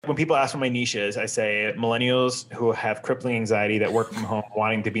When people ask what my niche is, I say millennials who have crippling anxiety that work from home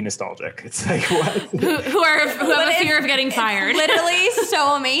wanting to be nostalgic. It's like, what? who have a fear of getting fired. Literally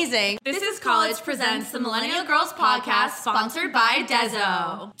so amazing. This is College Presents the Millennial Girls Podcast, sponsored by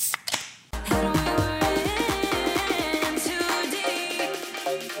Dezo.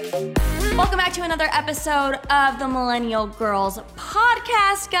 Welcome back to another episode of the Millennial Girls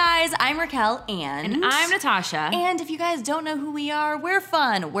Podcast, guys. I'm Raquel And I'm Natasha. And if you guys don't know who we are, we're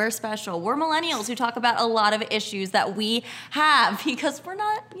fun, we're special, we're millennials who talk about a lot of issues that we have because we're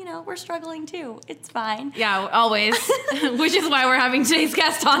not, we're struggling too. It's fine. Yeah, always. Which is why we're having today's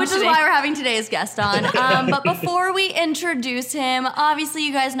guest on But before we introduce him, obviously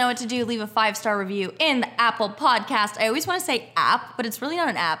you guys know what to do. Leave a 5-star review in the Apple Podcast. I always want to say app, but it's really not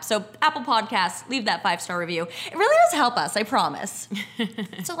an app. So Apple Podcasts, leave that 5-star review. It really does help us, I promise.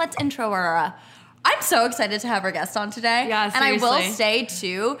 So let's intro our... I'm so excited to have our guest on today. Yeah, seriously. And I will say,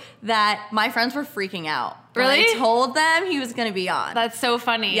 too, that my friends were freaking out. Really? When I told them he was going to be on. That's so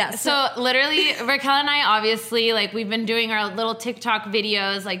funny. Yeah, so literally, Raquel and I, obviously, we've been doing our little TikTok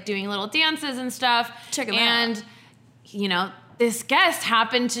videos, doing little dances and stuff. Check them out. And, this guest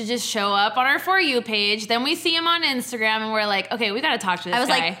happened to just show up on our For You page. Then we see him on Instagram and we're like, okay, we got to talk to this guy. I was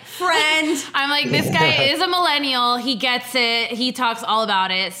like, friend. I'm like, this guy is a millennial. He gets it. He talks all about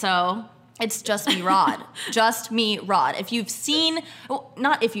it. So it's just me, Rod. Just me, Rod. If you've seen,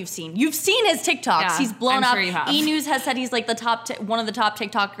 you've seen his TikToks. Yeah, he's blown I'm up. Sure you have. E-News has said he's like one of the top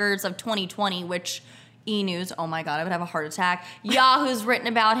TikTokers of 2020, which E-News, oh my God, I would have a heart attack. Yahoo's written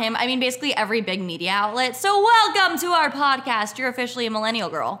about him. I mean, basically every big media outlet. So welcome to our podcast. You're officially a millennial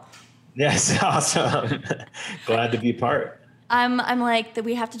girl. Yes, awesome. Glad to be part. I'm like that.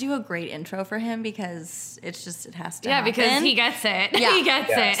 We have to do a great intro for him because it has to. Yeah, happen. because he gets it. Yeah. He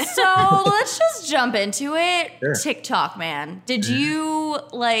gets it. So let's just jump into it. Sure. TikTok, man. Did you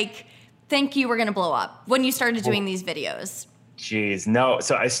think you were gonna blow up when you started doing these videos? Jeez, no.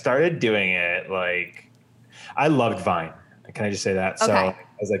 So I started doing it I loved Vine. Can I just say that? Okay. So I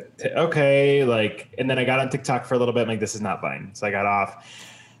was like, okay, and then I got on TikTok for a little bit. I'm like, this is not Vine. So I got off.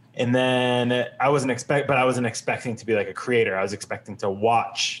 And then I wasn't expecting to be a creator. I was expecting to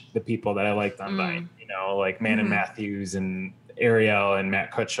watch the people that I liked on Vine, Man and Matthews and Ariel and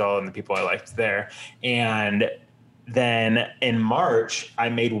Matt Kutchell and the people I liked there. And then in March, I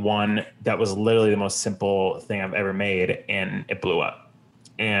made one that was literally the most simple thing I've ever made, and it blew up.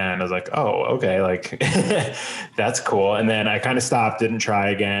 And I was like, oh, okay, that's cool. And then I kind of stopped, didn't try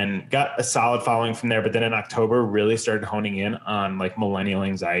again, got a solid following from there. But then in October, really started honing in on millennial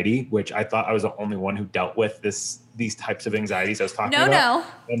anxiety, which I thought I was the only one who dealt with these types of anxieties I was talking about.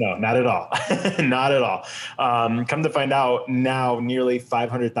 No, not at all. Not at all. Come to find out now, nearly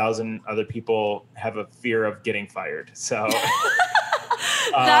 500,000 other people have a fear of getting fired. So...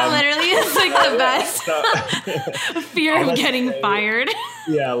 That literally is the best fear of getting fired.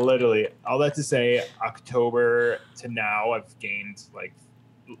 Yeah, literally. All that to say, October to now, I've gained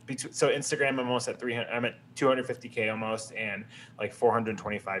so Instagram, I'm almost at 300. I'm at 250K almost, and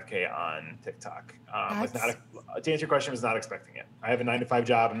 425K on TikTok. To answer your question, was not expecting it. I have a 9-to-5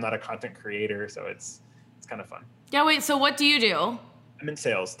 job. I'm not a content creator, so it's kind of fun. Yeah. Wait. So what do you do? I'm in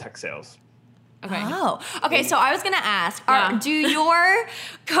sales, tech sales. Okay. Oh, okay. So I was gonna ask: Yeah. do your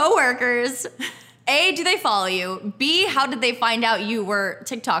coworkers, A, do they follow you? B, how did they find out you were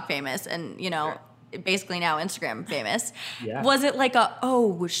TikTok famous and basically now Instagram famous? Yeah. Was it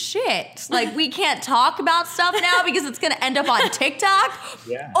oh shit, we can't talk about stuff now because it's gonna end up on TikTok?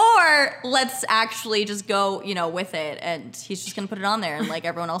 Yeah. Or let's actually just go with it, and he's just gonna put it on there, and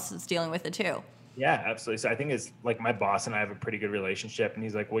everyone else is dealing with it too. Yeah, absolutely. So I think it's my boss and I have a pretty good relationship, and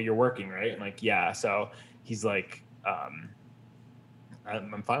he's like, well, you're working, right? I'm like, yeah. So he's like, I'm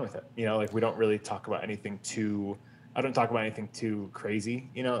fine with it. We don't really talk about anything I don't talk about anything too crazy,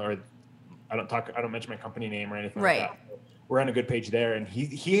 or I don't mention my company name or anything right. like that. We're on a good page there. And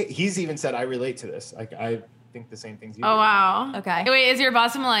he's even said, I relate to this. I think the same things you do. Oh, wow. Okay. Wait, is your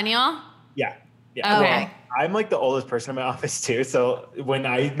boss a millennial? Yeah. Okay. Well, I'm the oldest person in my office too. So when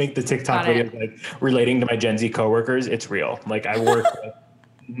I make the TikTok videos relating to my Gen Z coworkers, it's real. I work with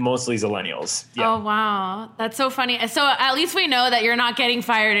mostly Zillennials. Yeah. Oh, wow. That's so funny. So at least we know that you're not getting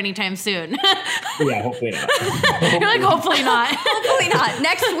fired anytime soon. Yeah, hopefully not. You're hopefully not. Hopefully not.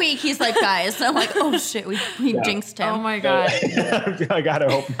 Next week, he's like, guys. And I'm like, oh shit, we jinxed him. Oh my God. I gotta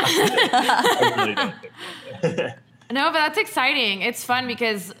hope not. I really don't think. No, but that's exciting. It's fun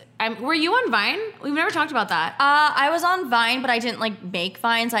because were you on Vine? We've never talked about that. I was on Vine, but I didn't make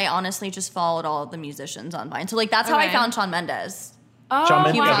Vines. I honestly just followed all the musicians on Vine. So that's how I found Shawn Mendes. Oh, Shawn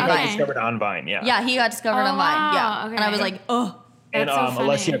Mendes wow. got discovered on Vine, yeah. Yeah, he got discovered on Vine. Yeah. Okay. And I was like, oh, And That's so funny.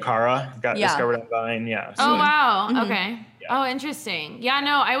 Alessia Cara got Yeah. discovered on Vine. Yeah. Oh, wow. Mm-hmm. Okay. Yeah. Oh, interesting. Yeah,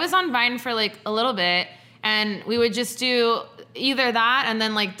 no, I was on Vine for like a little bit, and we would just do either that and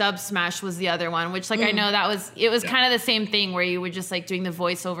then like Dub Smash was the other one, which like I know it was kind of the same thing where you were just like doing the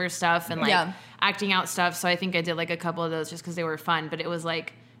voiceover stuff and like acting out stuff. So I think I did like a couple of those just because they were fun, but it was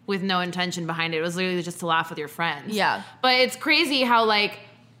like with no intention behind it. It was literally just to laugh with your friends. Yeah. But it's crazy how like,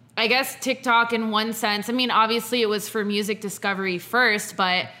 I guess TikTok in one sense, I mean, obviously it was for music discovery first,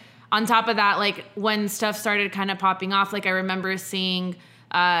 but on top of that, like when stuff started kind of popping off, like I remember seeing,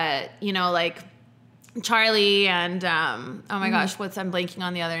 you know, like Charlie and, oh my gosh, I'm blanking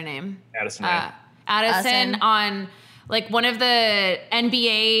on the other name. Addison Rae. Addison on like one of the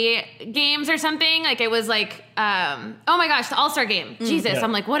NBA games or something. Like it was like, oh my gosh, the All-Star game. Jesus. Yeah.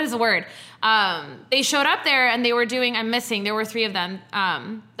 I'm like, what is the word? They showed up there and they were doing, there were 3 of them.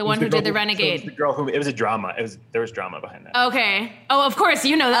 The one who did the Renegade. It was the girl who, it was a drama. There was drama behind that. Okay. Oh, of course.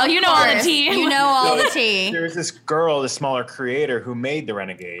 You know that. You know all the tea. You know all the tea. There was this girl, this smaller creator who made the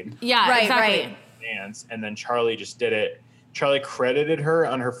Renegade Yeah, Right, exactly. right. dance, and then Charlie just did it. Charlie credited her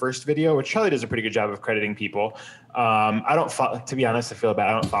on her first video, which Charlie does a pretty good job of crediting people. I don't follow, to be honest, I feel bad.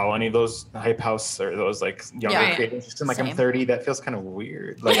 I don't follow any of those hype house or those like younger Yeah. creators. Just 'cause, like Same. I'm 30, that feels kind of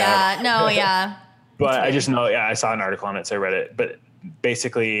weird. Like, Yeah, no, yeah. But I just know, I saw an article on it, so I read it. But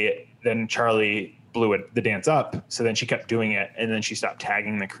basically, then Charlie blew the dance up, so then she kept doing it, and then she stopped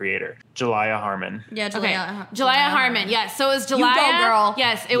tagging the creator, Jalaiah Harmon. Yeah, Okay, Jalaiah Jalaiah Harmon. Yes, so it was Jalaiah. You go, girl.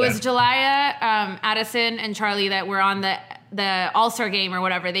 Yes, it was Jalaiah, Addison, and Charlie that were on the All-Star game or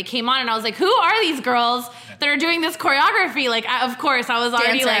whatever. They came on, and I was like, "Who are these girls that are doing this choreography?" Like, of course, I was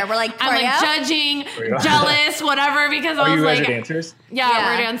already Dancer. like, We're like, I'm like choreo? judging, Choreo. jealous, whatever, because I Oh, was you guys like, are dancers? yeah,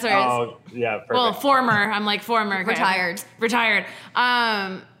 Yeah. we're dancers. Oh, yeah, perfect. Well, former. I'm like former. Okay. Retired.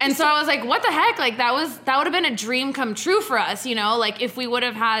 And so I was like, what the heck? Like that would have been a dream come true for us, you know? Like if we would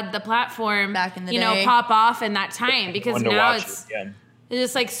have had the platform Back in the you know, day. pop off in that time because Fun to now watch it's it again.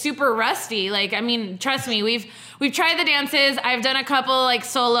 just like super rusty. Like, I mean, trust me, we've tried the dances. I've done a couple like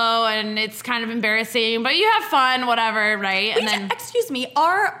solo and it's kind of embarrassing, but you have fun, whatever, right? And then excuse me,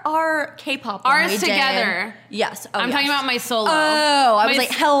 our K-pop one ours we did- together. Yes. Oh, I'm yes. talking about my solo. Oh, I was My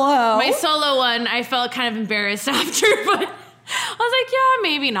like, hello. My solo one, I felt kind of embarrassed after, but I was like, yeah,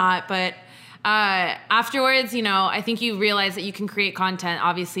 maybe not. But afterwards, you know, I think you realize that you can create content,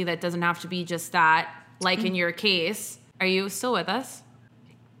 obviously, that doesn't have to be just that, like in your case. Are you still with us?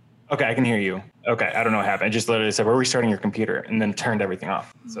 Okay, I can hear you. Okay, I don't know what happened. I just literally said, we're restarting your computer, and then turned everything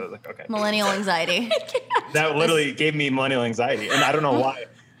off. So I was like, okay. Millennial anxiety. That literally gave me millennial anxiety, and I don't know why.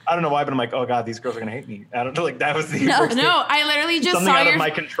 I don't know why, but I'm like, oh god, these girls are gonna hate me. I don't know, like that was the first thing. No, I literally just Something saw out your of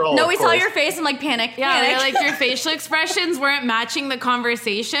my control. No, of we saw course. your face and like panic. Yeah, panic. like your facial expressions weren't matching the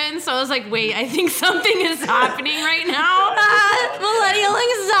conversation. So I was like, wait, I think something is happening right now. Millennial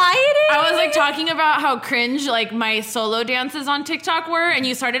anxiety. I was like talking about how cringe like my solo dances on TikTok were, and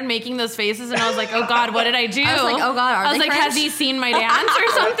you started making those faces, and I was like, oh god, what did I do? I was like, oh god, are I was they like, cringe? has he seen my dance or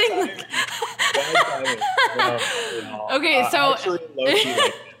something? Okay, so- I actually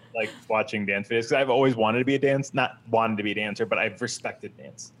low-key like watching dance videos because I've always wanted to be not wanted to be a dancer, but I've respected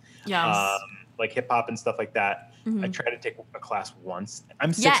dance. Yeah. Like hip hop and stuff like that. Mm-hmm. I tried to take a class once.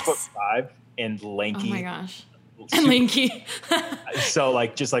 I'm Yes. 6'5" and Oh lanky. my gosh. And Linky. So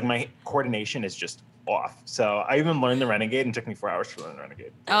like just like my coordination is just off. So I even learned the Renegade and it took me 4 hours to learn the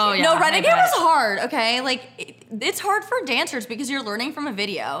Renegade. Oh yeah. No, I Renegade bet. was hard, okay? Like, it's hard for dancers because you're learning from a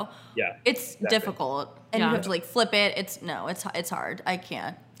video. Yeah. It's exactly. difficult. And Yeah. you have to, like, flip it. It's hard. I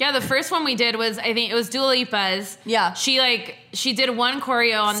can't. Yeah, the first one we did was, I think it was Dua Lipa's. Yeah. She did one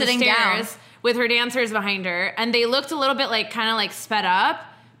choreo on Sitting the stairs down. with her dancers behind her, and they looked a little bit like kind of like sped up,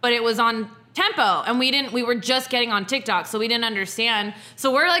 but it was on tempo, and we were just getting on TikTok, so we didn't understand.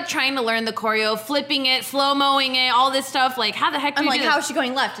 So we're like trying to learn the choreo, flipping it, slow-moing it, all this stuff. Like, how the heck do I'm you like, do how this? is she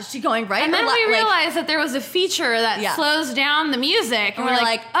going left? Is she going right? And or then we left? Like, realized that there was a feature that Yeah. slows down the music, and we're we're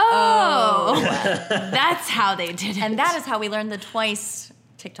like, like, oh, that's how they did it. and that is how we learned the twice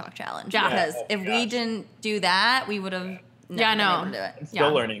TikTok challenge. Yeah. Because Oh, if we gosh. didn't do that, we would have Yeah, no. never been able to do I'm it. still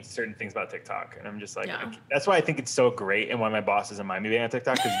Yeah. learning certain things about TikTok, and I'm just like, Yeah. that's why I think it's so great, and why my boss doesn't mind me being on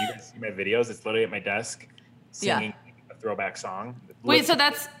TikTok because you guys see my videos. It's literally at my desk singing a throwback song. Wait, so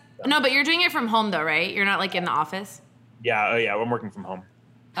that's no, but you're doing it from home though, right? You're not like in the office. yeah, oh yeah, I'm working from home.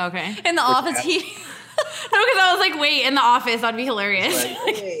 Okay. In the office, No, because I was like, wait, in the office, that'd be hilarious.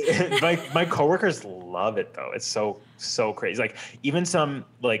 my coworkers love it though. It's so crazy. Like even some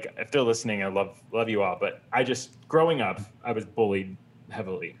like if they're listening, I love you all. But I just growing up, I was bullied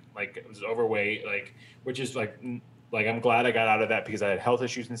heavily. Like I was overweight. Like which is like I'm glad I got out of that because I had health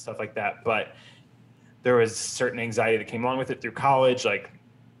issues and stuff like that. But there was certain anxiety that came along with it through college. Like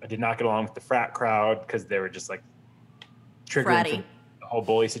I did not get along with the frat crowd because they were just like triggering Fratty. the whole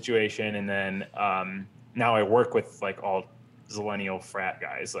bully situation. And then now I work with like all Zillennial frat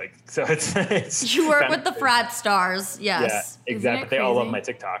guys. Like, so it's You work kind with of the crazy. frat stars. Yeah, Yes. exactly. it They all love crazy? my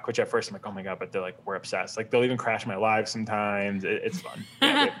TikTok, which at first I'm like, oh my God, but they're like, we're obsessed. Like they'll even crash my live sometimes. It's fun.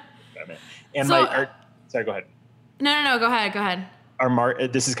 Yeah, and So- sorry, go ahead. No. Go ahead.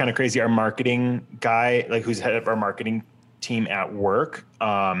 This is kind of crazy. Our marketing guy, like who's head of our marketing team at work, he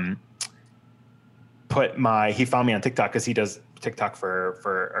found me on TikTok because he does TikTok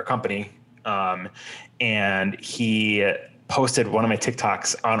for our company. And he posted one of my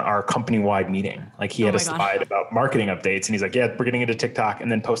TikToks on our company-wide meeting. Like he had Oh a my God. slide about marketing updates and he's like, yeah, we're getting into TikTok, and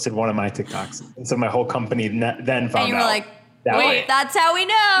then posted one of my TikToks. And so my whole company then found And you were out. like, that wait, way. that's how we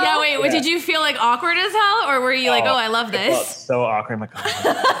know. Yeah, wait. Yeah. Did you feel like awkward as hell, or were you like, oh, I love I felt this? so awkward. I'm like,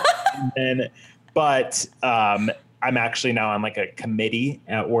 oh. But I'm actually now on like a committee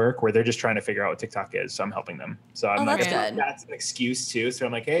at work where they're just trying to figure out what TikTok is. So I'm helping them. So I'm like, that's good. that's an excuse too. So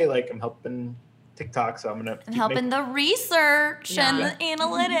I'm like, hey, like I'm helping TikTok. So I'm going to And helping the research and the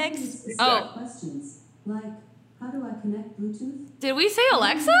analytics. Oh. Questions like, how do I connect Bluetooth? Did we say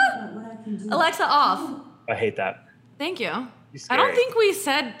Alexa? What I can do. Alexa off. I hate that. Thank you. She's I don't scary. think we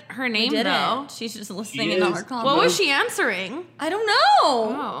said her We name did though. it. She's just listening She in on is. our comments. What was she answering? I don't know.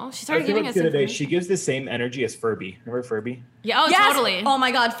 Oh, she I started feel giving like us the other day, information. she gives the same energy as Furby. Remember Furby? Yeah, oh, Yes. totally. Oh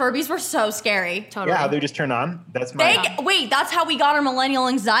my God, Furbies were so scary. Totally. Yeah, they just turn on. That's my. Wait, that's how we got our millennial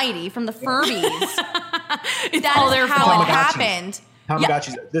anxiety from the Furbies. It's That all is their how fault. it happened.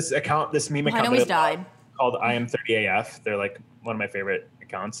 Tamagotchis. This meme account. I know that he's died. Called I am 30AF. They're like one of my favorite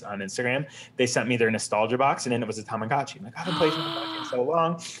accounts on Instagram. They sent me their nostalgia box, and then it was a Tamagotchi. I'm like, I haven't played Tamagotchi in so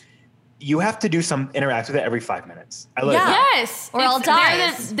long. You have to interact with it every 5 minutes. I love Yeah. that. Yes. Or else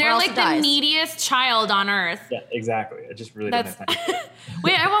dies. They're Or else like it the dies. neediest child on earth. Yeah, exactly. It just really That's. doesn't have time.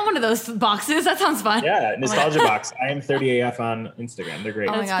 Wait, I want one of those boxes. That sounds fun. Yeah, nostalgia box. I am 30AF on Instagram. They're great.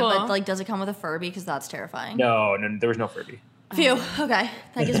 Oh my That's God, cool. but like, does it come with a Furby? Because that's terrifying. No, there was no Furby. Phew. Okay,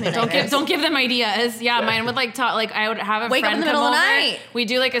 that gives me nightmares. Don't give them ideas. Yeah, mine would like talk. Like I would have a Wake up friend in the come middle of the over. night. We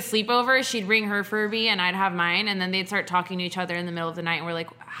do like a sleepover. She'd bring her Furby and I'd have mine, and then they'd start talking to each other in the middle of the night. And we're like,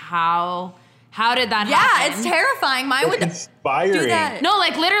 how did that Yeah, happen? it's terrifying. Mine would Inspiring. do that. No,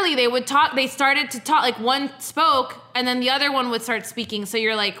 like literally, they would talk. They started to talk. Like one spoke, and then the other one would start speaking. So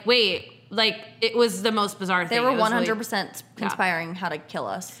you're like, wait, like it was the most bizarre They thing. were It was, like, 100% conspiring how to kill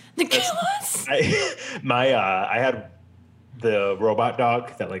us. to kill us. I had the robot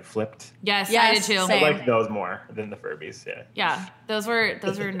dog that like flipped. Yes, I Yes, did too. same. I like those more than the Furbies. Yeah. Yeah, those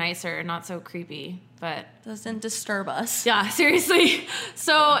were nicer, not so creepy, but. Doesn't disturb us. Yeah, seriously.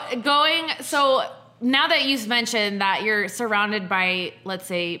 So now that you've mentioned that you're surrounded by, let's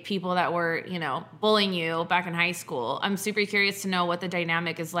say, people that were, bullying you back in high school, I'm super curious to know what the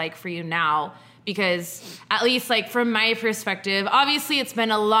dynamic is like for you now. Because at least like from my perspective, obviously it's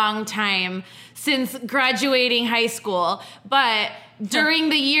been a long time since graduating high school, but during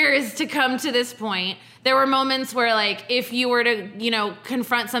the years to come to this point, there were moments where like if you were to,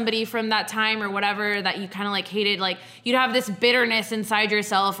 confront somebody from that time or whatever that you kind of like hated, like you'd have this bitterness inside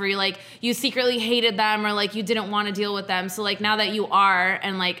yourself or you secretly hated them or like you didn't want to deal with them. So like now that you are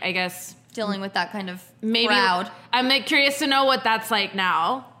and like I guess Dealing with that kind of maybe crowd. I'm like curious to know what that's like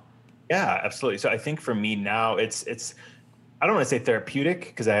now. Yeah, absolutely. So I think for me now, it's I don't want to say therapeutic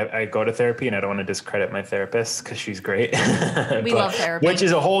because I go to therapy and I don't want to discredit my therapist because she's great. We love therapy. Which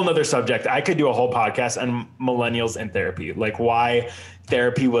is a whole nother subject. I could do a whole podcast on millennials and therapy, like why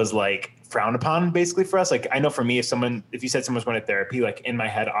therapy was like frowned upon basically for us. Like I know for me, if you said someone's going to therapy, like in my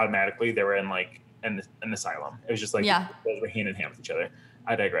head automatically they were in like an asylum. It was just like Yeah. those were hand in hand with each other.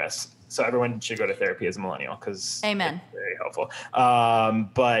 I digress. So everyone should go to therapy as a millennial because Amen. it's very helpful.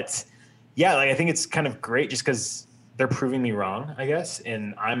 But yeah, like I think it's kind of great just because they're proving me wrong, I guess,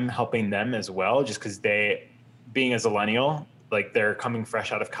 and I'm helping them as well. Just because being a millennial, like they're coming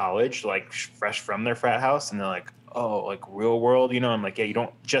fresh out of college, like fresh from their frat house, and they're like, oh, like real world, I'm like, yeah, you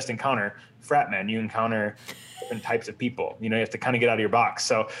don't just encounter frat men, you encounter different types of people. You have to kind of get out of your box.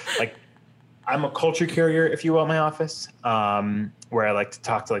 So like, I'm a culture carrier, if you will, in my office, where I like to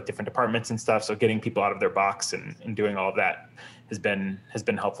talk to like different departments and stuff. So getting people out of their box and doing all of that has been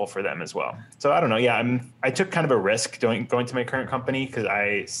helpful for them as well. So I don't know. Yeah, I took kind of a risk going to my current company because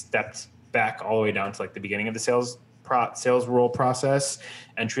I stepped back all the way down to like the beginning of the sales role process,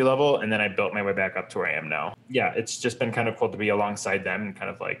 entry level, and then I built my way back up to where I am now. Yeah, it's just been kind of cool to be alongside them and kind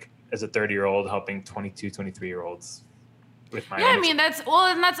of like as a 30-year-old helping 22, 23-year-olds with my own. I mean that's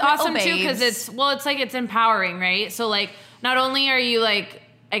awesome too because babes. it's like it's empowering, right? So like not only are you like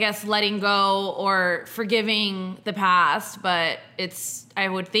I guess, letting go or forgiving the past, but I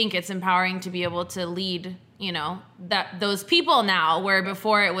would think it's empowering to be able to lead, you know, those people now, where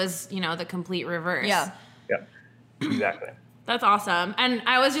before it was, you know, the complete reverse. Yeah. Yeah, exactly. That's awesome. And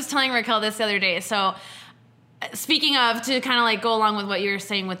I was just telling Raquel this the other day. So speaking of, to kind of like go along with what you were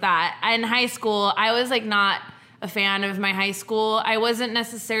saying with that, in high school, I was like not a fan of my high school. I wasn't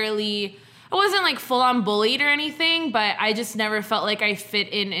like full on bullied or anything, but I just never felt like I fit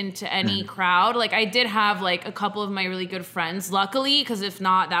into any crowd. Like I did have like a couple of my really good friends, luckily, because if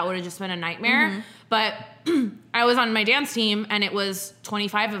not, that would have just been a nightmare. But I was on my dance team and it was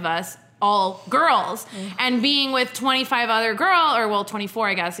 25 of us, all girls, and being with 25 other 24,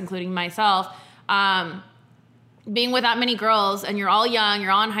 I guess, including myself, being with that many girls, and you're all young,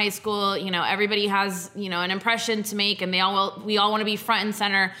 you're all in high school, you know, everybody has, you know, an impression to make, and we all want to be front and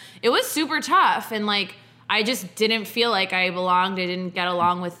center. It was super tough. And like, I just didn't feel like I belonged. I didn't get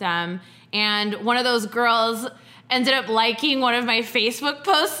along with them. And one of those girls ended up liking one of my Facebook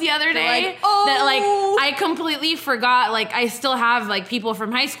posts the other day, like, oh, that like I completely forgot. Like I still have like people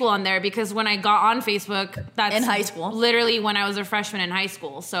from high school on there, because when I got on Facebook, that's in high school, literally when I was a freshman in high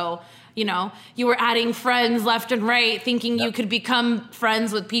school. So, you know, you were adding friends left and right, thinking you could become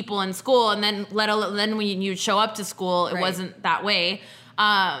friends with people in school, and then then when you'd show up to school, it wasn't that way.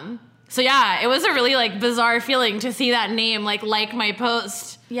 So yeah, it was a really like bizarre feeling to see that name like my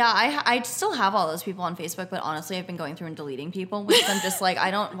post. Yeah, I still have all those people on Facebook, but honestly, I've been going through and deleting people, because I'm just like,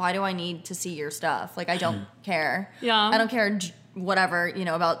 why do I need to see your stuff? Like, I don't care. Yeah. I don't care whatever, you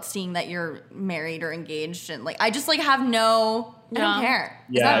know, about seeing that you're married or engaged, and like, I just like have no, I don't care.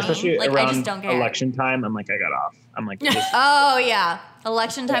 Yeah, especially like, around I just don't care. election time, I'm like, I got off. I'm like, this, Oh yeah.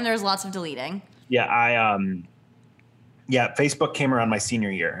 Election time, there's lots of deleting. yeah, yeah, Facebook came around my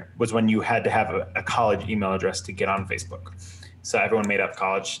senior year, was when you had to have a college email address to get on Facebook. So everyone made up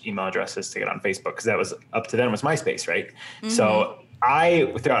college email addresses to get on Facebook, because that was up to then was MySpace, right? So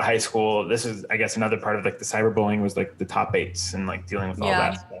throughout high school, this is, I guess, another part of like the cyberbullying was like the top eights and like dealing with all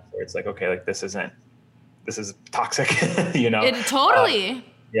that stuff, where it's like, okay, like this is toxic, you know? It totally.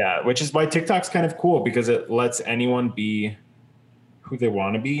 Yeah, which is why TikTok's kind of cool, because it lets anyone be who they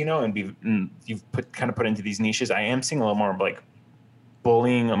want to be, you know, and you've put into these niches. I am seeing a little more like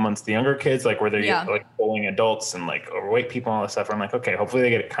bullying amongst the younger kids, like where they're like bullying adults and like overweight people and all that stuff. Where I'm like, okay, hopefully they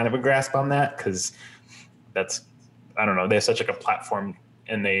get kind of a grasp on that, because that's, I don't know, they have such like a platform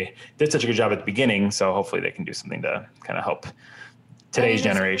and they did such a good job at the beginning. So hopefully they can do something to kind of help today's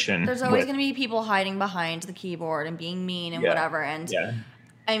generation. There's always going to be people hiding behind the keyboard and being mean and whatever. And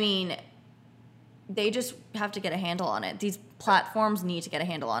I mean, they just have to get a handle on it. These platforms need to get a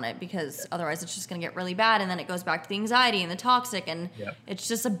handle on it, because otherwise it's just going to get really bad. And then it goes back to the anxiety and the toxic, and it's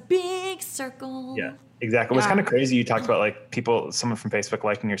just a big circle. Yeah, exactly. What's kind of crazy, you talked about like someone from Facebook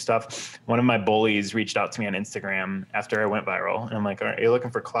liking your stuff. One of my bullies reached out to me on Instagram after I went viral, and I'm like, are you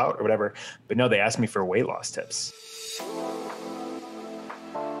looking for clout or whatever? But no, they asked me for weight loss tips.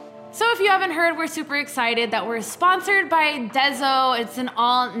 So if you haven't heard, we're super excited that we're sponsored by Dezo. It's an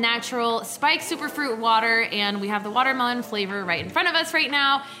all-natural spiked superfruit water, and we have the watermelon flavor right in front of us right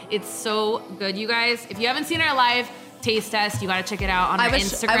now. It's so good, you guys. If you haven't seen our live taste test, you got to check it out on our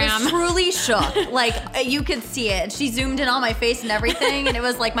Instagram. I was truly shook. Like, you could see it. She zoomed in on my face and everything, and it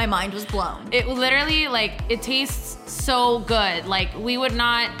was like my mind was blown. It literally, like, it tastes so good. Like, we would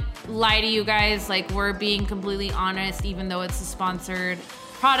not lie to you guys. Like, we're being completely honest, even though it's a sponsored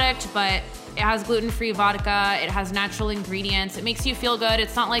product, but it has gluten-free vodka, it has natural ingredients, it makes you feel good.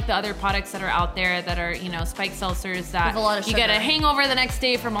 It's not like the other products that are out there that are, you know, spiked seltzers that you get a hangover the next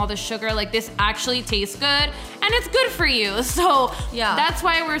day from all the sugar. Like, this actually tastes good, and it's good for you. So that's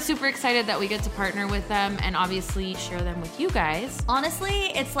why we're super excited that we get to partner with them and obviously share them with you guys.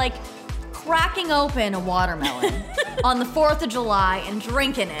 Honestly, it's like cracking open a watermelon on the 4th of July and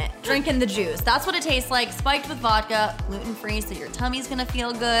drinking the juice. That's what it tastes like, spiked with vodka, gluten-free, so your tummy's gonna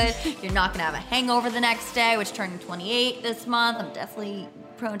feel good. You're not gonna have a hangover the next day, which turned 28 this month. I'm definitely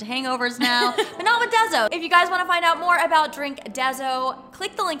prone to hangovers now, but not with Dezo. If you guys wanna find out more about Drink Dezo,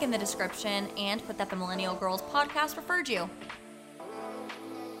 click the link in the description and put that the Millennial Girls podcast referred you.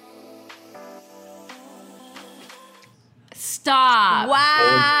 Stop.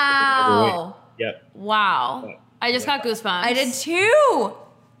 Wow. Yep. Wow. I just got goosebumps. I did too.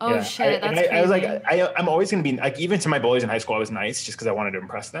 Oh shit, that's crazy. I was like, I'm always going to be, like, even to my bullies in high school, I was nice just because I wanted to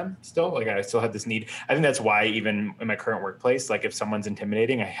impress them still. Like, I still had this need. I think that's why even in my current workplace, like, if someone's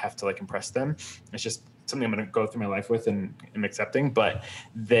intimidating, I have to, like, impress them. It's just something I'm going to go through my life with and am accepting. But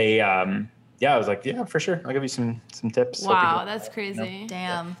they, yeah, I was like, yeah, for sure. I'll give you some tips. Wow, that's crazy.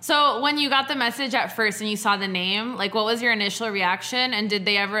 Damn. So when you got the message at first and you saw the name, like what was your initial reaction? And did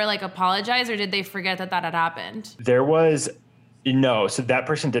they ever like apologize or did they forget that had happened? There was no, so that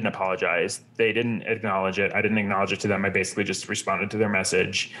person didn't apologize. They didn't acknowledge it. I didn't acknowledge it to them. I basically just responded to their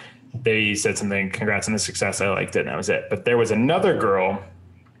message. They said something, congrats on the success. I liked it, and that was it. But there was another girl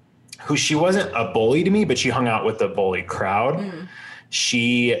who she wasn't a bully to me, but she hung out with the bully crowd.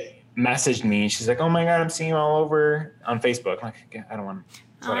 She messaged me and she's like, oh my God, I'm seeing you all over on Facebook. I'm like, yeah, I don't want to.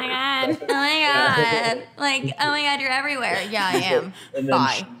 Oh my God. Oh my God. Like, oh my God, you're everywhere. Yeah, I am. And then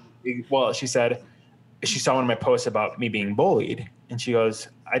Bye. she said, she saw one of my posts about me being bullied. And she goes,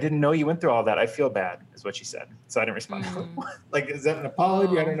 I didn't know you went through all that. I feel bad, is what she said. So I didn't respond. Like, is that an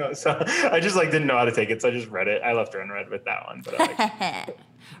apology? I don't know. So I just like didn't know how to take it. So I just read it. I left her unread with that one. But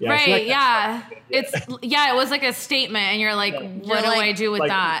yeah, right. Yeah. It was like a statement and you're like, what do I do with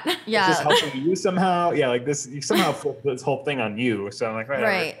that? Yeah. Is this helping you somehow? Yeah. Like this, you somehow flipped this whole thing on you. So I'm like, whatever.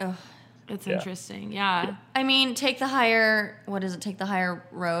 Right. Ugh. It's interesting. Yeah. I mean, take the higher road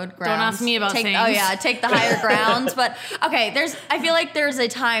grounds. Don't ask me about things. Oh yeah, take the higher grounds. But okay, I feel like there's a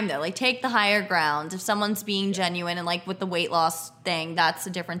time though. Like take the higher grounds. If someone's being genuine and like with the weight loss thing, that's a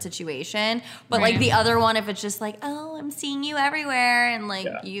different situation. But like the other one, if it's just like, oh, I'm seeing you everywhere and like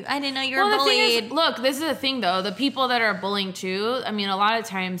I didn't know you were bullied. The thing is, look, this is the thing though. The people that are bullying too, I mean, a lot of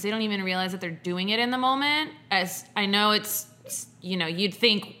times they don't even realize that they're doing it in the moment. As I know it's, you know, you'd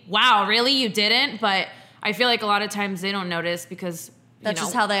think, wow, really? You didn't? But I feel like a lot of times they don't notice because that's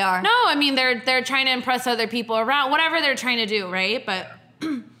just how they are. No, I mean, they're trying to impress other people around, whatever they're trying to do, right? But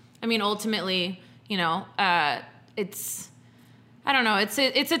I mean, ultimately, you know, it's, I don't know, it's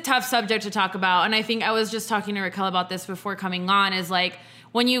a tough subject to talk about. And I think I was just talking to Raquel about this before coming on, is like,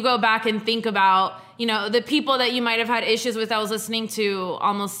 when you go back and think about, you know, the people that you might have had issues with. I was listening to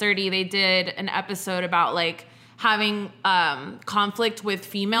Almost 30. They did an episode about like having conflict with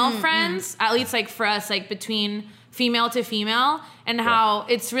female friends, at least like for us, like between female to female, and how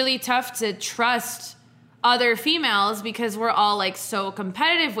it's really tough to trust other females because we're all like so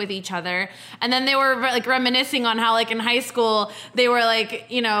competitive with each other. And then they were like reminiscing on how like in high school they were like,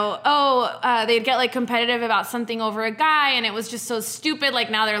 you know, they'd get like competitive about something over a guy and it was just so stupid. Like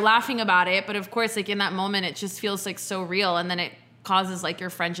now they're laughing about it, but of course like in that moment it just feels like so real, and then it causes like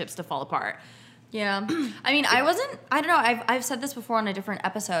your friendships to fall apart. Yeah. I mean, I don't know, I've said this before on a different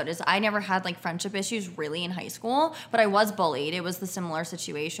episode, is I never had like friendship issues really in high school, but I was bullied. It was the similar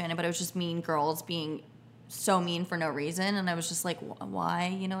situation, but it was just mean girls being so mean for no reason, and I was just like,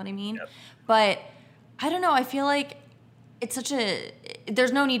 why? You know what I mean? Yep. But I don't know, I feel like it's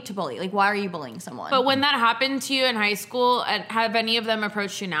there's no need to bully. Like, why are you bullying someone? But when that happened to you in high school, have any of them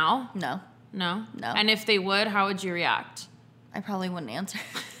approached you now? No. No? No. And if they would, how would you react? I probably wouldn't answer.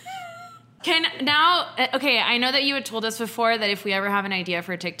 I know that you had told us before that if we ever have an idea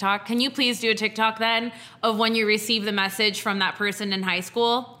for a TikTok, can you please do a TikTok then of when you receive the message from that person in high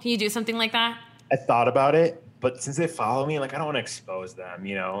school? Can you do something like that? I thought about it, but since they follow me, like I don't want to expose them,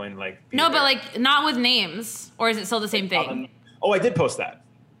 you know, and like. No, but like not with names, or is it still the same thing? I did post that.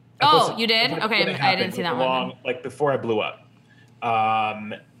 You did? Okay, I didn't see that one. Like before I blew up.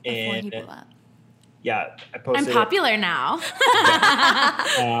 Before he blew up. Yeah, I posted. I'm popular now.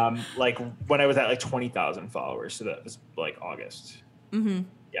 Like when I was at like 20,000 followers, so that was like August. Mm-hmm.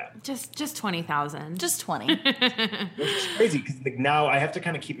 Yeah. Just 20,000. Just 20. Which is crazy because like now I have to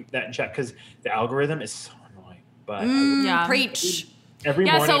kind of keep that in check because the algorithm is so annoying. But yeah, preach. Every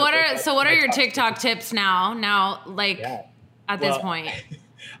morning. So what are your TikTok tips now? Now, like at this point,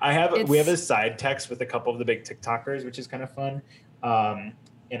 we have a side text with a couple of the big TikTokers, which is kind of fun.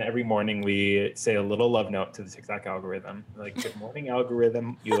 And every morning we say a little love note to the TikTok algorithm. Like, good morning,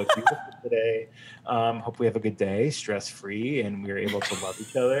 algorithm. You look beautiful today. Hope we have a good day, stress-free, and we're able to love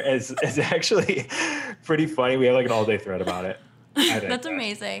each other. It's actually pretty funny. We have like an all-day thread about it. That's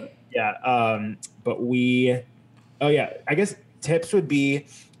amazing. Yeah. But I guess tips would be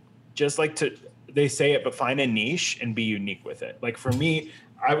just like they say it, but find a niche and be unique with it. Like for me,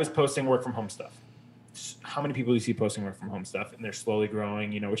 I was posting work from home stuff. How many people do you see posting work from home stuff, and they're slowly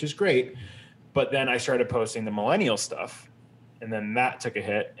growing, you know, which is great. But then I started posting the millennial stuff, and then that took a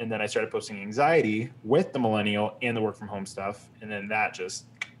hit. And then I started posting anxiety with the millennial and the work from home stuff. And then that just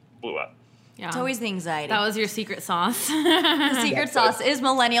blew up. Yeah. It's always the anxiety. That was your secret sauce. The secret sauce is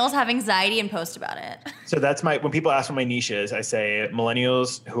millennials have anxiety and post about it. So that's when people ask what my niche is, I say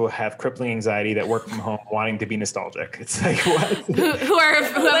millennials who have crippling anxiety that work from home wanting to be nostalgic. It's like, what? who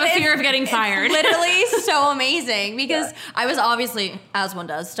have a fear of getting fired. Literally so amazing because I was obviously, as one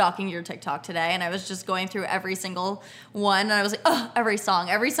does, stalking your TikTok today, and I was just going through every single one, and I was like, oh, every song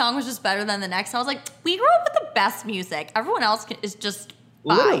was just better than the next. And I was like, we grew up with the best music. Everyone else is just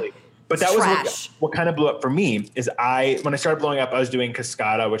Literally. But that Trash. was what kind of blew up for me is when I started blowing up, I was doing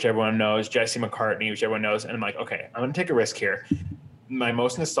Cascada, which everyone knows, Jesse McCartney, which everyone knows. And I'm like, okay, I'm going to take a risk here. My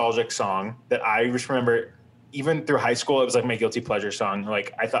most nostalgic song that I just remember, even through high school, it was like my guilty pleasure song.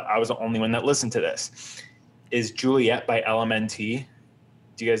 Like I thought I was the only one that listened to this, is Juliet by LMNT.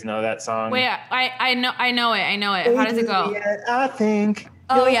 Do you guys know that song? Wait, I know it. How does it go? Juliet, I think.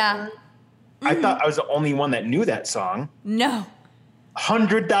 Oh, yeah. I thought I was the only one that knew that song. No.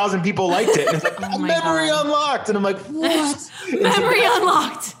 100,000 people liked it. And it's like, Oh my memory God. unlocked. And I'm like, what? Memory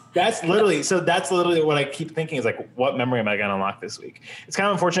unlocked. That's literally what I keep thinking is like, what memory am I going to unlock this week? It's kind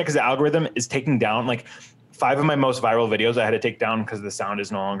of unfortunate because the algorithm is taking down like 5 of my most viral videos. I had to take down because the sound is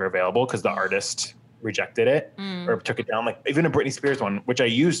no longer available because the artist rejected it or took it down. Like even a Britney Spears one, which I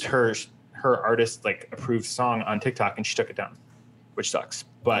used her artist like approved song on TikTok and she took it down, which sucks.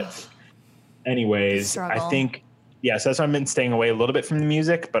 But anyways, Struggle. I think, yeah, so that's why I've been staying away a little bit from the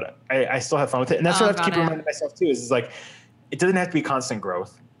music, but I still have fun with it. And that's what I have to keep reminding myself too, is like, it doesn't have to be constant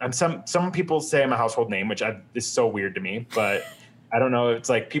growth. Some people say I'm a household name, which is so weird to me, but I don't know. It's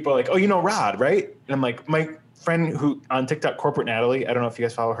like people are like, oh, you know Rod, right? And I'm like, my friend who on TikTok, Corporate Natalie, I don't know if you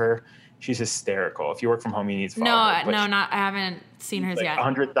guys follow her. She's hysterical. If you work from home, you need to follow her. I haven't seen hers like yet.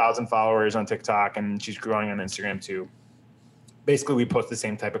 100,000 followers on TikTok, and she's growing on Instagram too. Basically, we post the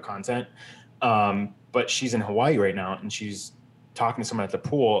same type of content. But she's in Hawaii right now, and she's talking to someone at the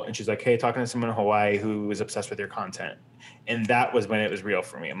pool, and she's like, hey, talking to someone in Hawaii who is obsessed with your content. And that was when it was real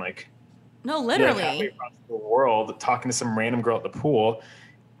for me. I'm like, No, you're literally. halfway across the world talking to some random girl at the pool,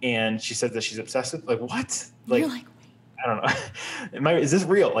 and she said that she's obsessed with, like, what? Like, You're like, I don't know. Is this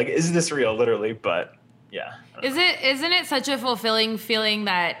real? Like, is this real? Literally, but yeah. Isn't it such a fulfilling feeling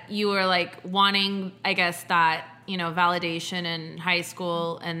that you were like wanting, I guess, that, validation in high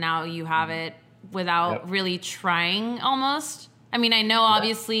school, and now you have it without really trying almost? I mean, I know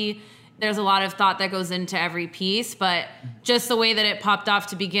obviously there's a lot of thought that goes into every piece, but just the way that it popped off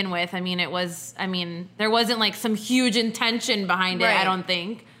to begin with, there wasn't like some huge intention behind it, I Right. don't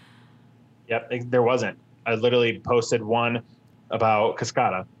think. Yep, there wasn't. I literally posted one about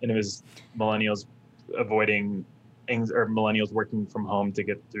Cascada, and it was millennials millennials working from home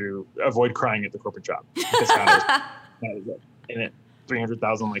to avoid crying at the corporate job. Cascada, that was it. And it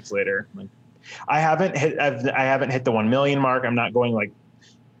 300,000 likes later. Like, I haven't hit the 1 million mark. I'm not going like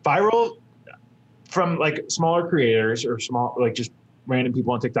viral from like smaller creators or like just random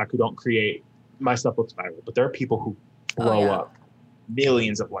people on TikTok who don't create. My stuff looks viral, but there are people who blow up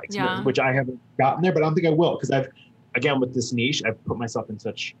millions of likes, which I haven't gotten there, but I don't think I will because again, with this niche, I've put myself in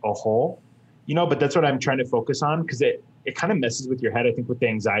such a hole, but that's what I'm trying to focus on because it kind of messes with your head. I think with the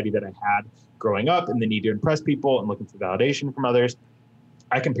anxiety that I had growing up and the need to impress people and looking for validation from others,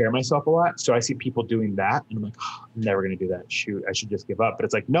 I compare myself a lot. So I see people doing that and I'm like, oh, I'm never going to do that. Shoot, I should just give up. But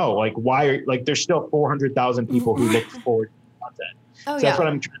it's like, no, like there's still 400,000 people who look forward to content. Oh, so that's what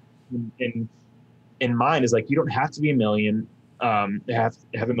I'm trying in mind is like, you don't have to be a million, have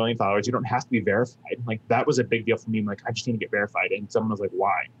a million followers. You don't have to be verified. Like that was a big deal for me. I'm like, I just need to get verified. And someone was like,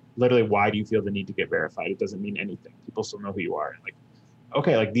 why? Literally, why do you feel the need to get verified? It doesn't mean anything. People still know who you are. Like,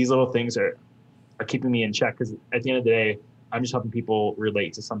 okay, like these little things are keeping me in check because at the end of the day, I'm just helping people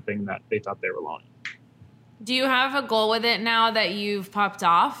relate to something that they thought they were alone in. Do you have a goal with it now that you've popped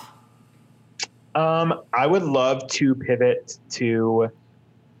off? I would love to pivot to,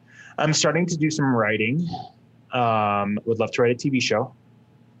 I'm starting to do some writing. Would love to write a TV show,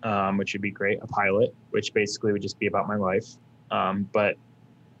 which would be great. A pilot, which basically would just be about my life. But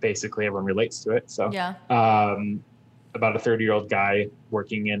basically everyone relates to it. So, about a 30-year-old guy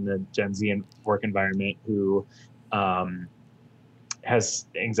working in the Gen Z work environment who, has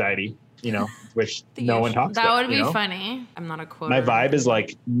anxiety, which no one talks about. That would be funny. I'm not a quote. My vibe is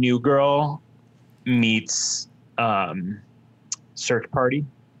like New Girl meets Search Party,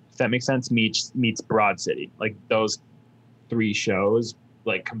 if that makes sense, meets Broad City. Like those 3 shows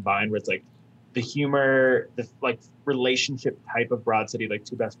like combined where it's like the humor, the like relationship type of Broad City, like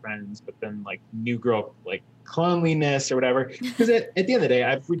 2 best friends, but then like New Girl, like cleanliness or whatever. Because at the end of the day,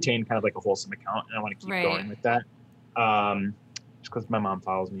 I've retained kind of like a wholesome account and I want to keep going with that. Just because my mom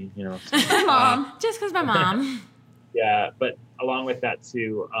follows me, My mom. Just because my mom. Yeah, but along with that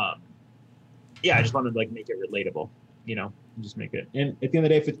too, yeah, I just want to like make it relatable, you know, and just make it. And at the end of the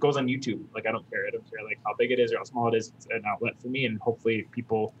day, if it goes on YouTube, like I don't care. I don't care like how big it is or how small it is. It's an outlet for me, and hopefully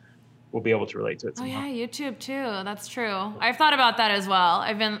people will be able to relate to it Oh somehow. yeah, YouTube too. That's true. I've thought about that as well.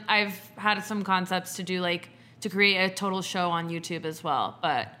 I've had some concepts to create a total show on YouTube as well,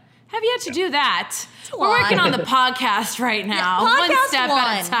 but have yet to do that. We're lot. working on the podcast right now, one podcast step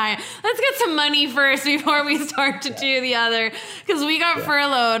at one. a time. Let's get some money first before we start to do the other, because we got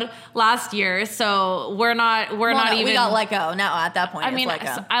furloughed last year, so we're not even. We got let go. Now at that point, I it's mean, let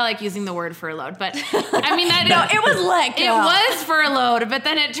go. I like using the word furloughed, but I mean that No, it was let go. It was furloughed, but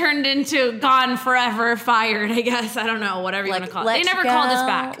then it turned into gone forever, fired. I guess I don't know, whatever you want to call it. They never called us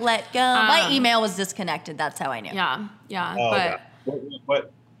back. Let go. My email was disconnected. That's how I knew. Yeah, Oh, but okay.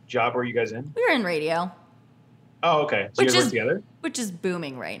 What job were you guys in? We were in radio, Oh, okay. So you Which guys work is- together? which is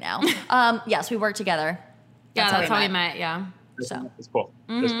booming right now. Yes, we work together. that's how we met. Yeah. So. That's cool.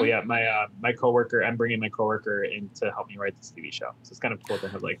 That's cool. Yeah, my coworker. I'm bringing my coworker in to help me write this TV show. So it's kind of cool to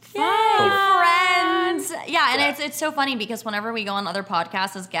have like. Friends. Yeah, and it's so funny because whenever we go on other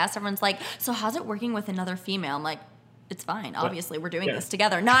podcasts as guests, everyone's like, so how's it working with another female? I'm like, it's fine. Obviously, we're doing this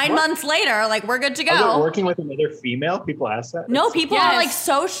together. 9 months later, like, we're good to Was it go. working with another female? People ask that. No, That's- people Yes. are like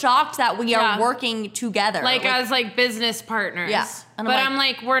so shocked that we are Yeah. working together. Like as like business partners. Yeah. And But I'm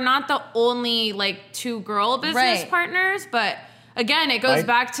like- I'm like, we're not the only like two girl business Right. partners, but again, it goes Right.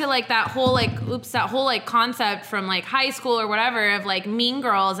 back to like that whole concept from like high school or whatever of like Mean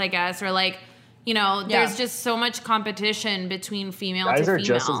Girls, I guess, or like, you know, Yeah. there's just so much competition between female Guys to are female.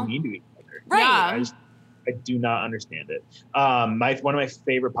 just as mean to each other. Right. Yeah. I do not understand it. One of my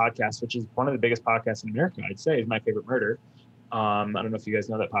favorite podcasts, which is one of the biggest podcasts in America, I'd say, is My Favorite Murder. I don't know if you guys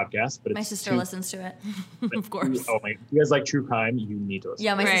know that podcast, but my it's sister two- listens to it. Of course. Oh my! If you guys like true crime, you need to listen.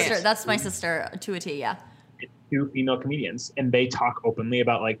 Yeah, my Right. sister. That's my sister to a T. Yeah. It's two female comedians, and they talk openly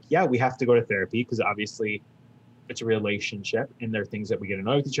about like, yeah, we have to go to therapy because obviously it's a relationship, and there are things that we get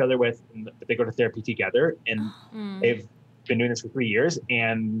annoyed with each other with, but they go to therapy together, and they've been doing this for 3 years,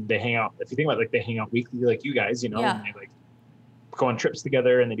 and they hang out. If you think about it, like they hang out weekly, like you guys, you know, Yeah. and they like go on trips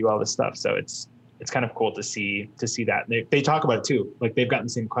together, and they do all this stuff. So it's kind of cool to see that. And they talk about it too. Like they've gotten the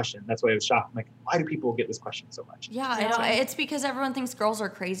same question. That's why I was shocked. I'm like, why do people get this question so much? Yeah, I don't, it's because everyone thinks girls are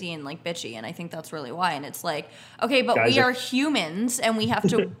crazy and like bitchy, and I think that's really why. And it's like, okay, but Guys we are- are humans, and we have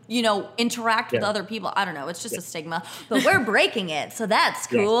to, interact with Yeah. other people. I don't know. It's just a stigma, but we're breaking it, so that's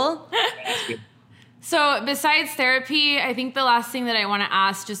Yeah. cool. So besides therapy, I think the last thing that I want to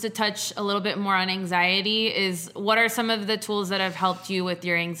ask, just to touch a little bit more on anxiety, is what are some of the tools that have helped you with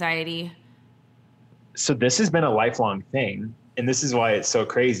your anxiety? So this has been a lifelong thing, and this is why it's so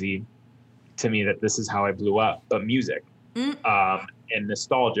crazy to me that this is how I blew up. But music and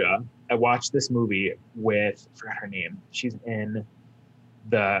nostalgia. I watched this movie with, I forgot her name. She's in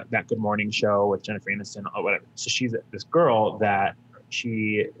that Good Morning show with Jennifer Aniston or whatever. So she's this girl that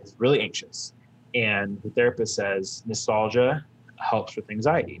she is really anxious, and the therapist says nostalgia helps with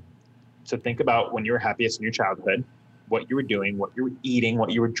anxiety. So think about when you were happiest in your childhood, what you were doing, what you were eating,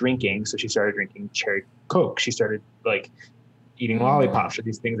 what you were drinking. So she started drinking cherry Coke. She started like eating lollipops or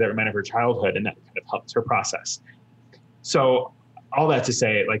these things that remind of her childhood, and that kind of helps her process. So all that to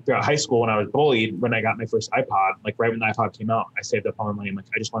say, like throughout high school when I was bullied, when I got my first iPod, like right when the iPod came out, I saved up all my money. I'm like,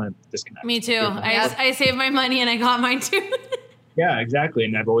 I just want to disconnect. Me too. I saved my money and I got mine too. Yeah, exactly.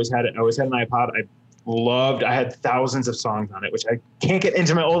 And I've always had it. I always had an iPod. I had thousands of songs on it, which I can't get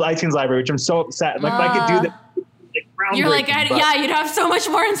into my old iTunes library, which I'm so upset. Like if I could do that, like You're like, groundbreaking, but- yeah, you'd have so much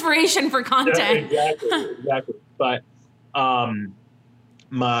more inspiration for content. Yeah, exactly. But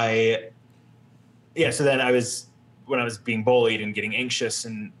so then when I was being bullied and getting anxious,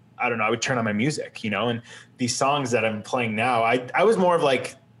 and I don't know, I would turn on my music, and these songs that I'm playing now, I was more of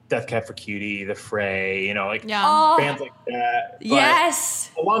like Death Cab for Cutie, The Fray, Yeah. Oh, bands like that. But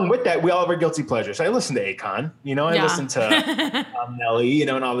yes. along with that, we all have our guilty pleasures. I listen to Akon, I listen to Nelly,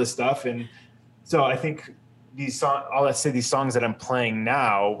 and all this stuff. And so I think these songs that I'm playing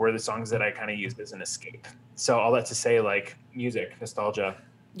now were the songs that I kind of used as an escape. So all that to say, like music, nostalgia.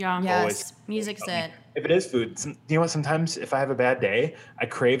 Yeah. Yes. Always. Music's it. If it is food, you know what? Sometimes if I have a bad day, I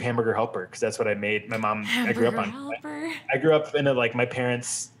crave hamburger helper because that's what I made. My mom, I grew up on. Helper. I grew up in my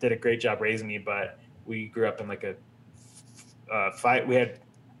parents did a great job raising me, but we grew up in like a five. We had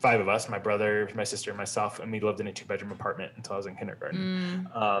 5 of us, my brother, my sister, and myself, and we lived in a 2-bedroom apartment until I was in kindergarten.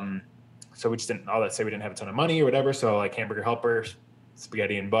 So we just didn't, all that say we didn't have a ton of money or whatever. So like hamburger helper,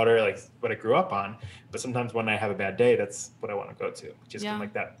 spaghetti and butter, like what I grew up on. But sometimes when I have a bad day, that's what I want to go to. Just Yeah.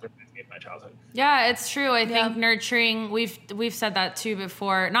 like that reminds me of my childhood. Yeah, it's true. I think Yeah. nurturing, we've said that too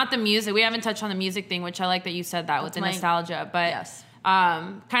before. Not the music. We haven't touched on the music thing, which I like that you said that with the my- nostalgia. But Yes.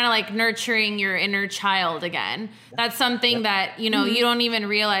 kind of like nurturing your inner child again. That's something that, you know, you don't even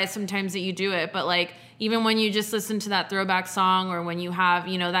realize sometimes that you do it, but like, even when you just listen to that throwback song, or when you have,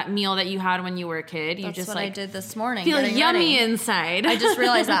 you know, that meal that you had when you were a kid, you That's just what like I did this morning. feel getting yummy ready. inside. I just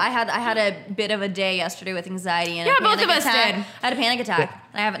realized that I had a bit of a day yesterday with anxiety and Yeah, a panic both of us attack. did. I had a panic attack.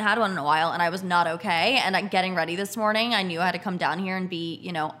 I haven't had one in a while, and I was not okay. And getting ready this morning, I knew I had to come down here and be,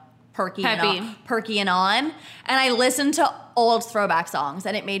 you know, perky and on. And I listened to old throwback songs,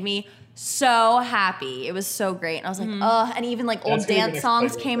 and it made me so happy. It was so great. And I was like, oh, and even like old That's gonna be the dance next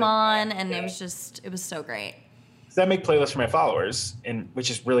songs playlist, came I on, think. and Yeah. it was so great. So I make playlists for my followers, and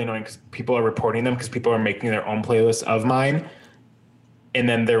which is really annoying because people are reporting them because people are making their own playlists of mine, and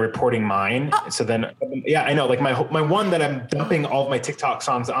then they're reporting mine. So then, yeah, I know. Like my one that I'm dumping all of my TikTok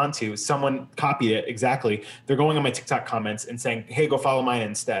songs onto, someone copied it exactly. They're going on my TikTok comments and saying, "Hey, go follow mine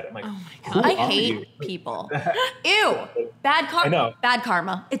instead." I'm like, Oh my who God. I are hate you? people. Ew. Bad I know. Bad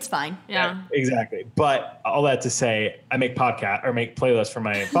karma. It's fine. Yeah. Exactly. But all that to say, I make playlists for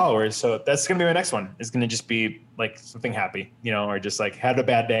my followers. So that's going to be my next one. It's going to just be like something happy, you know, or just like had a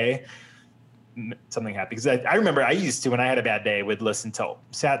bad day, something happy. Because I remember I used to, when I had a bad day, would listen to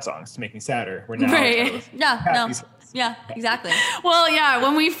sad songs to make me sadder. Where now I Right. try to listen to Yeah, happy no. songs. Yeah, exactly. Well, yeah,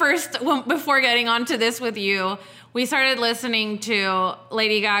 before getting onto this with you, we started listening to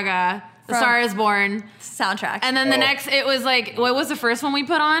Lady Gaga, The From- Star is Born. Soundtrack. And then the Oh. next, it was like, what was the first one we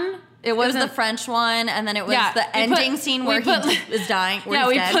put on? it was the French one, and then it was Yeah, the we ending put- scene we where put- he is dying. Where Yeah,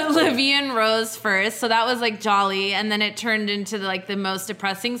 we he's dead. put Livia and Rose first, so that was like jolly, and then it turned into like the most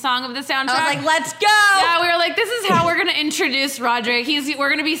depressing song of the soundtrack. I was like, let's go. yeah, we were like, this is how we're gonna introduce Roderick.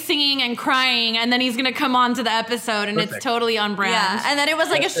 We're gonna be singing and crying, and then he's gonna come on to the episode, and Perfect. it's totally on brand. Yeah, and then it was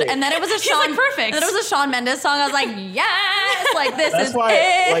like That's great. and then it was a He's Shawn like, perfect. And then it was a Shawn Mendes song. I was like, yes, like this That's is why,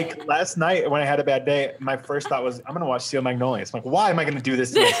 it. like last night when I had a bad day, my first thought was, I'm going to watch Steel Magnolias. I'm like, why am I going to do this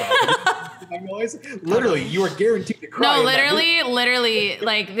to myself? Magnolias? Literally, you are guaranteed to cry. No, in that movie. literally,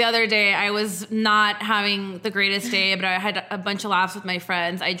 like the other day, I was not having the greatest day, but I had a bunch of laughs with my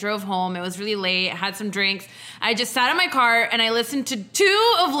friends. I drove home. It was really late. Had some drinks. I just sat in my car and I listened to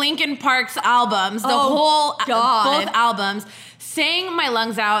 2 of Linkin Park's albums, Oh, God. both albums. Sang my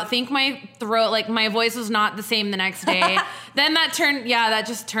lungs out. Think my throat, like my voice was not the same the next day. Then that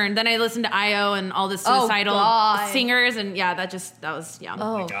just turned. Then I listened to IO and all the suicidal God. singers, and yeah, that was yeah.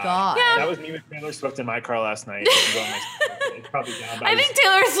 Oh my God. Yeah. That was me with Taylor Swift in my car last night. It's probably down, but I think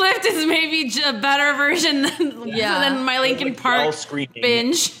Taylor Swift is maybe a better version than my Linkin yell Park screaming,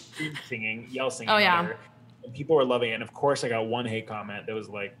 binge. singing, yell singing. Oh, yeah. whatever. And people were loving it. And of course, I got one hate comment that was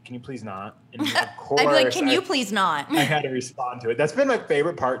like, "Can you please not?" And of course, I'd be like, can you please not? I had to respond to it. That's been my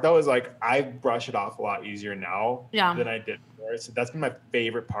favorite part, though. Is like I brush it off a lot easier now Yeah. than I did before. So that's been my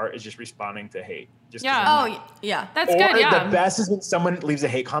favorite part is just responding to hate. Just 'cause Yeah. I'm Oh yeah. That's or good, yeah. the best is when someone leaves a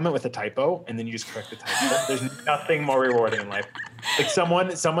hate comment with a typo and then you just correct the typo. There's nothing more rewarding in life. Like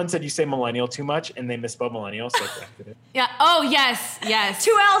someone said you say millennial too much and they misspelled millennial, so I corrected it. Yeah. Oh yes, yes.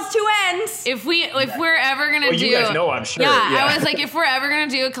 2 L's, 2 N's. If we're ever gonna Well, do, you guys know, I'm sure. Yeah, Yeah. I was like, if we're ever gonna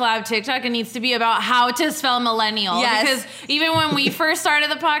do a collab TikTok, it needs to be about how to spell millennial. Yes. Because even when we first started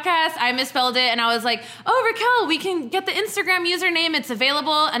the podcast, I misspelled it, and I was like, oh Raquel, we can get the Instagram username. It's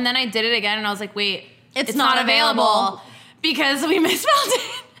available. And then I did it again, and I was like, wait, It's not available. because we misspelled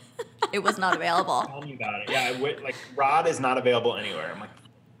it. It was not available. Tell me about it. Yeah, like Rod is not available anywhere. I'm like,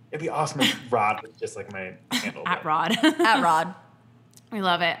 it'd be awesome if Rod was just like my handle. At Rod. At Rod. We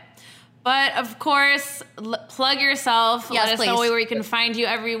love it. But of course, plug yourself. Yes, Let us know please. where we can find you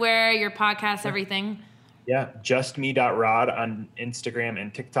everywhere, your podcast, everything. Yeah, justme.rod on Instagram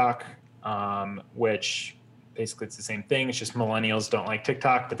and TikTok, which basically it's the same thing. It's just millennials don't like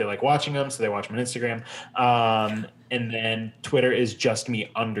TikTok, but they like watching them, so they watch them on Instagram. And then Twitter is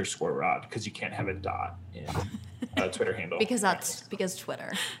justme_rod because you can't have a dot in Twitter handle. Because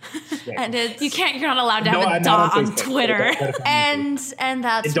Twitter. Yeah. And it's You're not allowed to have No, a I'm dot not on Facebook. Twitter. and that's And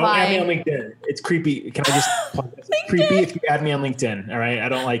don't add me on why LinkedIn. It's creepy. Can I just plug this? It's creepy if you add me on LinkedIn. All right, I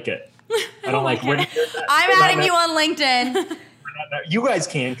don't like it. I don't like. I'm adding you on LinkedIn. You guys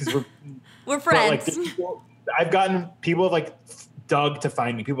can because We're but, like, friends. there's people, I've gotten people have like dug to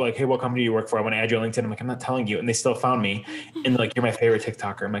find me. People are like, hey, what company do you work for? I want to add you on LinkedIn. I'm like, I'm not telling you, and they still found me. And they're like, you're my favorite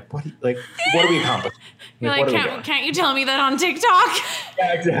TikToker. I'm like, what? What do we accomplish? You're what like, are we doing? can't you tell me that on TikTok?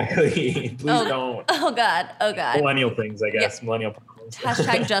 Yeah, exactly. Please don't. Oh God. Oh God. Millennial things, I guess. Millennial problems.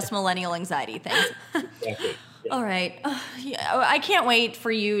 Hashtag just millennial anxiety. Thanks. Exactly. Yeah. All right. Yeah, I can't wait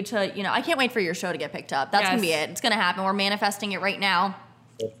for you to, I can't wait for your show to get picked up. That's going to be Yes. it. It's going to happen. We're manifesting it right now.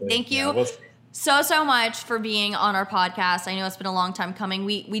 Thank you Yeah, we'll see. so much for being on our podcast. I know it's been a long time coming.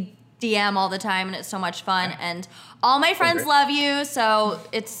 We DM all the time, and it's so much fun. And all my friends love you, so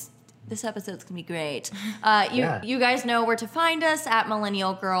this episode's gonna be great. You guys know where to find us at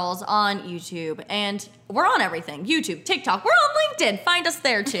Millennial Girls on YouTube, and we're on everything: YouTube, TikTok. We're on LinkedIn. Find us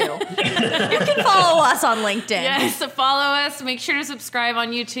there too. You can follow us on LinkedIn. Yes, so follow us. Make sure to subscribe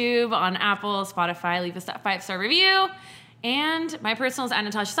on YouTube, on Apple, Spotify. Leave us that 5-star review. And my personal is at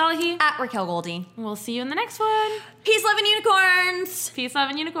Natasha Salahi. At Raquel Goldie. We'll see you in the next one. Peace, love, and unicorns. Peace, love,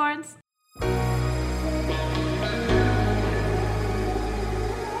 and unicorns.